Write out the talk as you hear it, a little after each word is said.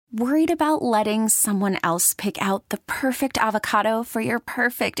Worried about letting someone else pick out the perfect avocado for your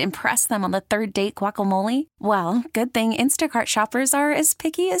perfect impress them on the third date guacamole? Well, good thing Instacart shoppers are as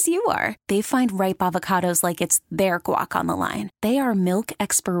picky as you are. They find ripe avocados like it's their guac on the line. They are milk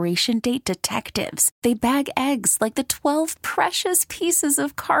expiration date detectives. They bag eggs like the 12 precious pieces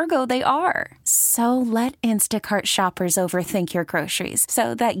of cargo they are. So let Instacart shoppers overthink your groceries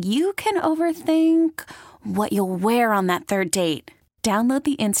so that you can overthink what you'll wear on that third date. Download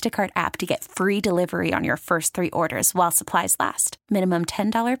the Instacart app to get free delivery on your first 3 orders while supplies last. Minimum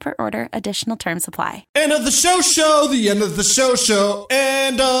 $10 per order. Additional terms apply. End of the show, the end of the show,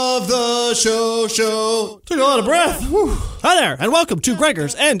 end of the show. Took a lot of breath. Whew. Hi there, and welcome to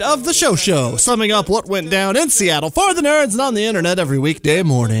Gregor's End of the Show, summing up what went down in Seattle for the nerds and on the internet every weekday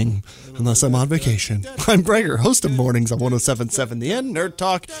morning. Unless I'm on vacation. I'm Gregor, host of Mornings on 107.7 The End, Nerd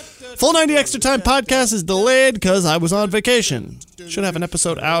Talk. Full 90 Extra Time podcast is delayed because I was on vacation. Should have an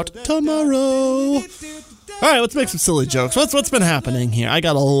episode out tomorrow. All right, let's make some silly jokes. What's been happening here? I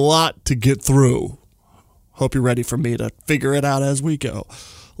got a lot to get through. Hope you're ready for me to figure it out as we go.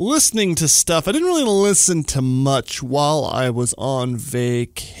 Listening to stuff. I didn't really listen to much while I was on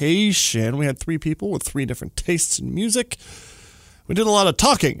vacation. We had 3 people with 3 different tastes in music. We did a lot of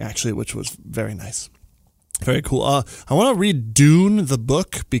talking, actually, which was very nice. Very cool. I want to read Dune, the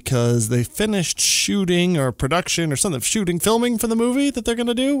book, because they finished shooting or production or something, filming for the movie that they're going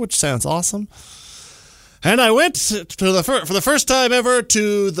to do, which sounds awesome. And I went for the first time ever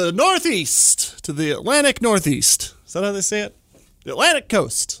to the Northeast, to the Atlantic Northeast. Is that how they say it? The Atlantic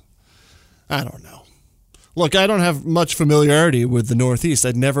coast. I don't know. Look, I don't have much familiarity with the Northeast.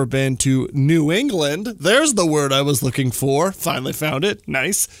 I'd never been to New England. There's the word I was looking for. Finally found it.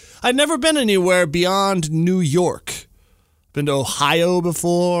 Nice. I'd never been anywhere beyond New York. Been to Ohio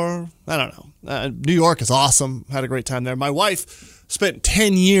before. I don't know. New York is awesome. Had a great time there. My wife spent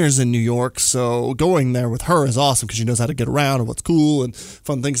 10 years in New York, so going there with her is awesome because she knows how to get around and what's cool and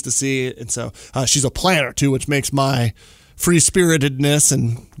fun things to see. And so she's a planner, too, which makes my free-spiritedness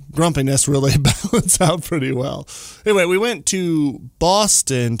and grumpiness really balance out pretty well. Anyway, we went to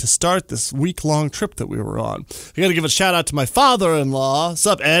Boston to start this week-long trip that we were on. I got to give a shout-out to my father-in-law.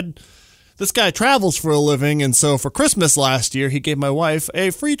 Sup, Ed? This guy travels for a living, and so for Christmas last year, he gave my wife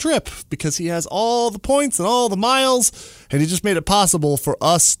a free trip because he has all the points and all the miles, and he just made it possible for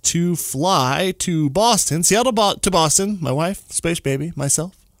us to fly to Boston, Seattle to Boston, my wife, space baby,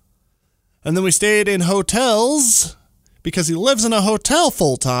 myself. And then we stayed in hotels because he lives in a hotel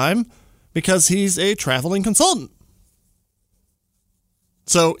full-time because he's a traveling consultant.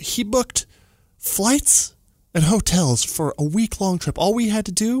 So he booked flights and hotels for a week-long trip. All we had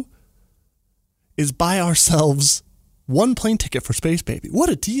to do is buy ourselves one plane ticket for Space Baby. What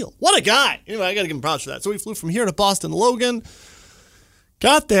a deal. What a guy. Anyway, I got to give him props for that. So we flew from here to Boston Logan,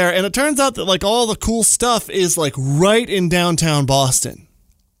 got there, and it turns out that like all the cool stuff is like right in downtown Boston.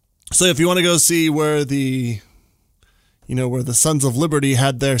 So if you want to go see where the Sons of Liberty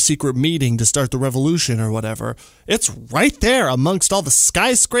had their secret meeting to start the revolution or whatever, it's right there amongst all the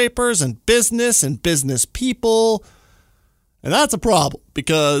skyscrapers and business people. And that's a problem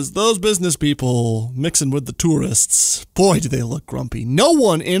because those business people mixing with the tourists, boy, do they look grumpy. No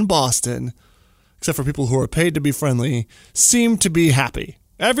one in Boston, except for people who are paid to be friendly, seemed to be happy.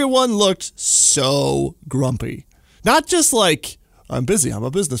 Everyone looked so grumpy. Not just like, I'm busy, I'm a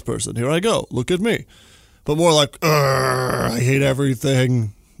business person, here I go, look at me. But more like, I hate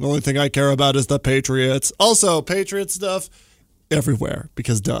everything. The only thing I care about is the Patriots. Also, Patriot stuff everywhere,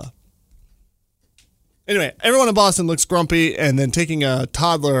 because duh. Anyway, everyone in Boston looks grumpy, and then taking a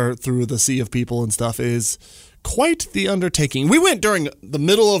toddler through the sea of people and stuff is quite the undertaking. We went during the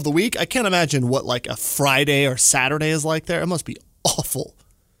middle of the week. I can't imagine what like a Friday or Saturday is like there. It must be awful.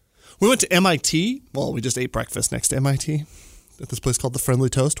 We went to MIT. Well, we just ate breakfast next to MIT at this place called The Friendly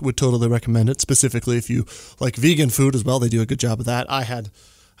Toast. Would totally recommend it, specifically if you like vegan food as well. They do a good job of that. I had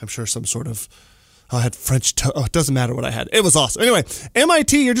French toast. Oh, it doesn't matter what I had. It was awesome. Anyway,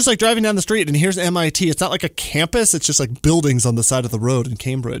 MIT, you're just like driving down the street and here's MIT. It's not like a campus. It's just like buildings on the side of the road in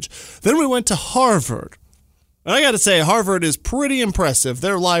Cambridge. Then we went to Harvard. And I got to say, Harvard is pretty impressive.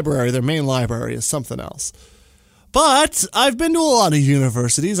 Their main library is something else. But I've been to a lot of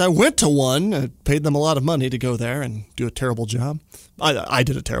universities. I went to one. I paid them a lot of money to go there and do a terrible job. I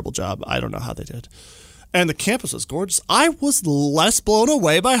did a terrible job. I don't know how they did. And the campus was gorgeous. I was less blown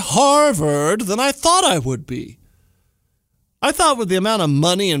away by Harvard than I thought I would be. I thought with the amount of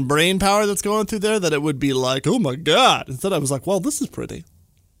money and brain power that's going through there that it would be like, oh my God. Instead I was like, well, this is pretty.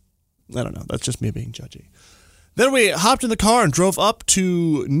 I don't know. That's just me being judgy. Then we hopped in the car and drove up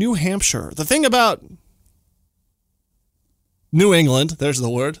to New Hampshire. The thing about New England, there's the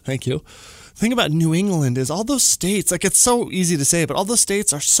word, thank you. The thing about New England is all those states, like it's so easy to say, but all those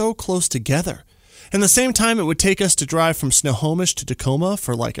states are so close together. And the same time it would take us to drive from Snohomish to Tacoma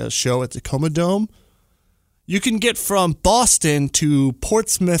for like a show at Tacoma Dome, you can get from Boston to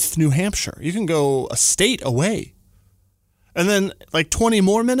Portsmouth, New Hampshire. You can go a state away. And then like 20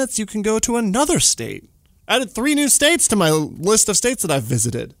 more minutes, you can go to another state. I added 3 new states to my list of states that I've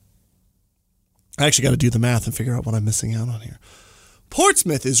visited. I actually got to do the math and figure out what I'm missing out on here.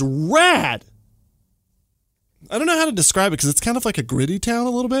 Portsmouth is rad. I don't know how to describe it because it's kind of like a gritty town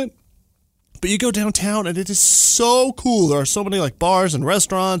a little bit. But you go downtown and it is so cool. There are so many like bars and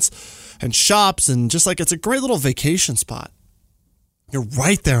restaurants and shops and just like it's a great little vacation spot. You're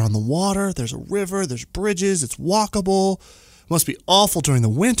right there on the water. There's a river. There's bridges. It's walkable. It must be awful during the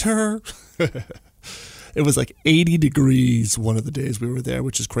winter. It was like 80 degrees one of the days we were there,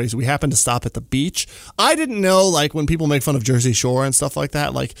 which is crazy. We happened to stop at the beach. I didn't know, like, when people make fun of Jersey Shore and stuff like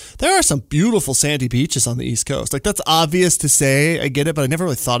that, like, there are some beautiful sandy beaches on the East Coast. Like, that's obvious to say. I get it, but I never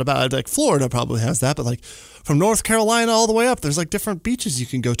really thought about it. Like, Florida probably has that, but, like, from North Carolina all the way up, there's, like, different beaches you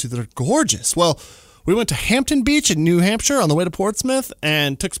can go to that are gorgeous. Well, we went to Hampton Beach in New Hampshire on the way to Portsmouth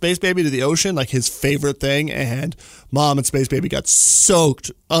and took Space Baby to the ocean, like his favorite thing. And Mom and Space Baby got soaked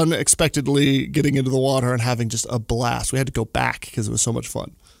unexpectedly getting into the water and having just a blast. We had to go back because it was so much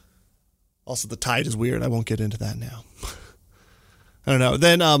fun. Also, the tide is weird. I won't get into that now. I don't know.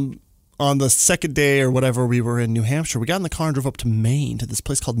 Then on the second day or whatever we were in New Hampshire, we got in the car and drove up to Maine to this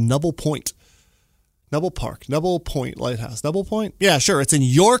place called Nubble Point. Nubble Park. Nubble Point Lighthouse. Nubble Point? Yeah, sure. It's in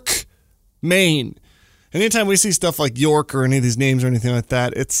York, Maine. Anytime we see stuff like York or any of these names or anything like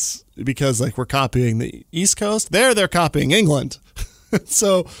that, it's because like we're copying the East Coast. They're copying England.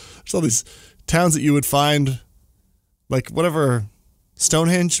 So there's all these towns that you would find, like whatever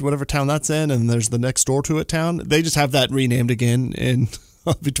Stonehenge, whatever town that's in, and there's the next door to it town. They just have that renamed again in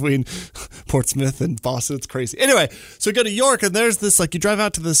between Portsmouth and Boston. It's crazy. Anyway, so we go to York, and there's this, like, you drive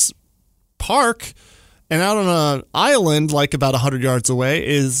out to this park, and out on an island, like about 100 yards away,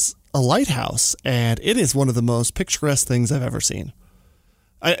 is a lighthouse, and it is one of the most picturesque things I've ever seen.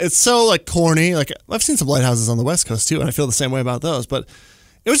 It's so like corny. Like I've seen some lighthouses on the West Coast too, and I feel the same way about those. But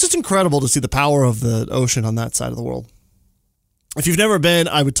it was just incredible to see the power of the ocean on that side of the world. If you've never been,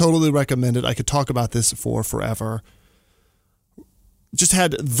 I would totally recommend it. I could talk about this for forever. Just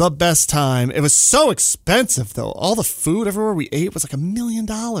had the best time. It was so expensive though. All the food everywhere we ate was like $1 million.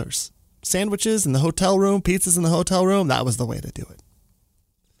 Sandwiches in the hotel room, pizzas in the hotel room. That was the way to do it.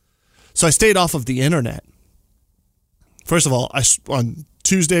 So I stayed off of the internet. First of all, on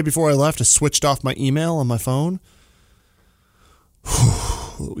Tuesday before I left, I switched off my email on my phone.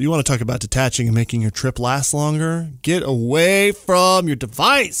 You want to talk about detaching and making your trip last longer? Get away from your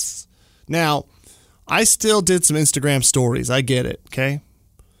device. Now, I still did some Instagram stories. I get it, okay?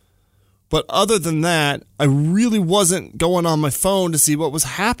 But other than that, I really wasn't going on my phone to see what was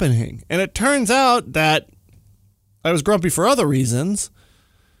happening. And it turns out that I was grumpy for other reasons.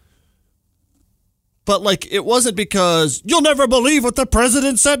 But, like, it wasn't because you'll never believe what the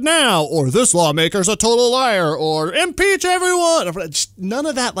president said now, or this lawmaker's a total liar, or impeach everyone. None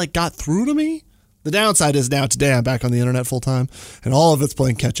of that, like, got through to me. The downside is now today I'm back on the internet full time, and all of it's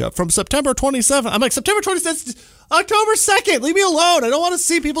playing catch up. From September 27th, I'm like, September 27th, October 2nd, leave me alone. I don't want to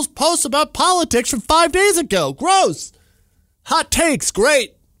see people's posts about politics from 5 days ago. Gross. Hot takes,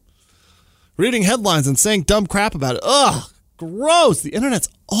 great. Reading headlines and saying dumb crap about it. Ugh, gross. The internet's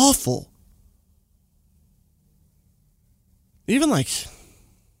awful. Even like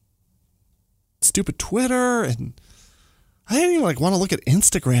stupid Twitter, and I didn't even like want to look at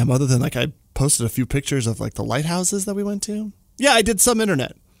Instagram other than like I posted a few pictures of like the lighthouses that we went to. Yeah, I did some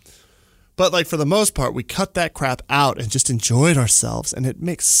internet. But like for the most part, we cut that crap out and just enjoyed ourselves. And it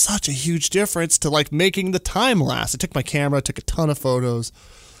makes such a huge difference to like making the time last. I took my camera, took a ton of photos.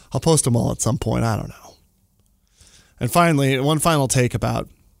 I'll post them all at some point. I don't know. And finally, one final take about...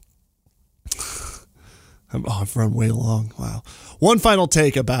 I've run way long. Wow. One final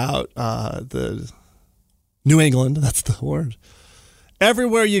take about the New England. That's the word.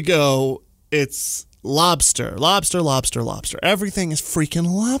 Everywhere you go, it's lobster, lobster, lobster, lobster. Everything is freaking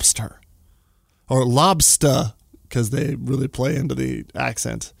lobster. Or lobster, because they really play into the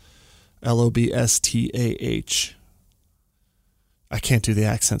accent. Lobstah. I can't do the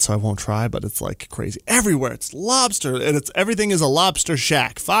accent, so I won't try, but it's like crazy. Everywhere, it's lobster, and everything is a lobster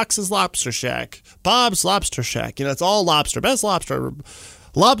shack. Fox's Lobster Shack, Bob's Lobster Shack. You know, it's all lobster. Best lobster.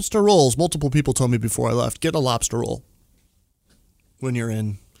 Lobster rolls. Multiple people told me before I left, get a lobster roll when you're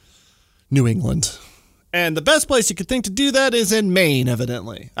in New England. And the best place you could think to do that is in Maine,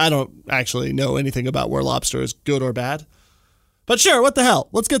 evidently. I don't actually know anything about where lobster is good or bad. But sure, what the hell?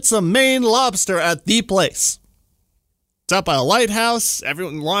 Let's get some Maine lobster at the place. It's out by a lighthouse.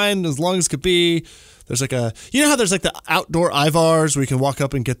 Everyone in line as long as could be. There's like you know how there's like the outdoor Ivars where you can walk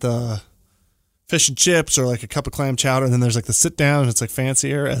up and get the fish and chips or like a cup of clam chowder, and then there's like the sit down and it's like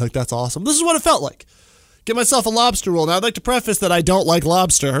fancier. I think that's awesome. This is what it felt like. Get myself a lobster roll. Now I'd like to preface that I don't like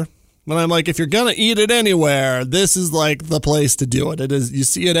lobster. But I'm like, if you're going to eat it anywhere, this is like the place to do it. It is. You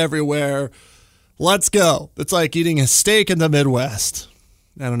see it everywhere. Let's go. It's like eating a steak in the Midwest.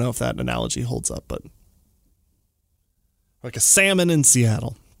 I don't know if that analogy holds up, but like a salmon in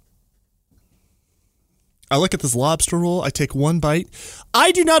Seattle. I look at this lobster roll. I take one bite.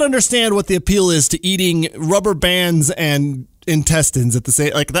 I do not understand what the appeal is to eating rubber bands and intestines at the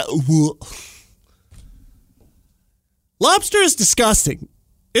same, like that. Lobster is disgusting.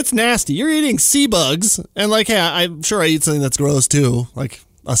 It's nasty. You're eating sea bugs, and like, hey, I'm sure I eat something that's gross too, like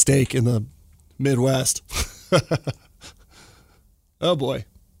a steak in the Midwest. Oh boy.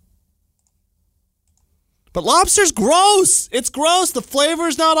 But lobster's gross. It's gross. The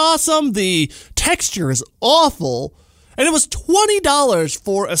flavor's not awesome. The texture is awful. And it was $20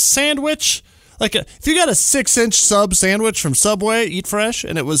 for a sandwich. Like if you got a 6-inch sub sandwich from Subway, Eat Fresh,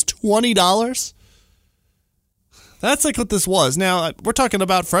 and it was $20. That's like what this was. Now, we're talking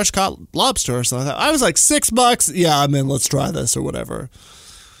about fresh caught lobster or something. I was like, $6. Yeah, I'm in. Let's try this or whatever.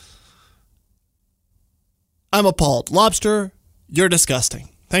 I'm appalled. Lobster, you're disgusting.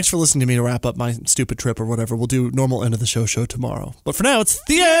 Thanks for listening to me to wrap up my stupid trip or whatever. We'll do normal end of the show tomorrow. But for now, it's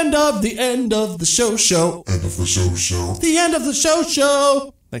the end of the show. End of the show. The end of the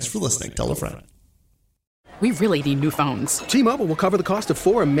show. Thanks for listening. Tell a friend. We really need new phones. T-Mobile will cover the cost of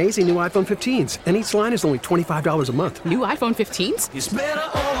 4 amazing new iPhone 15s, and each line is only $25 a month. New iPhone 15s? It's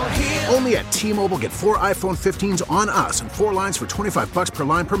better over here. Only at T-Mobile, get 4 iPhone 15s on us and 4 lines for $25 per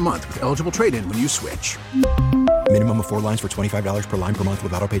line per month with eligible trade-in when you switch. Minimum of 4 lines for $25 per line per month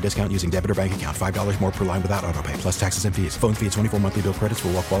with autopay discount using debit or bank account. $5 more per line without autopay, plus taxes and fees. Phone fee at 24 monthly bill credits for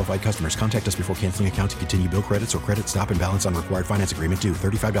well-qualified customers. Contact us before canceling account to continue bill credits or credit stop and balance on required finance agreement due.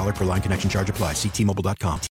 $35 per line connection charge applies. See T-Mobile.com.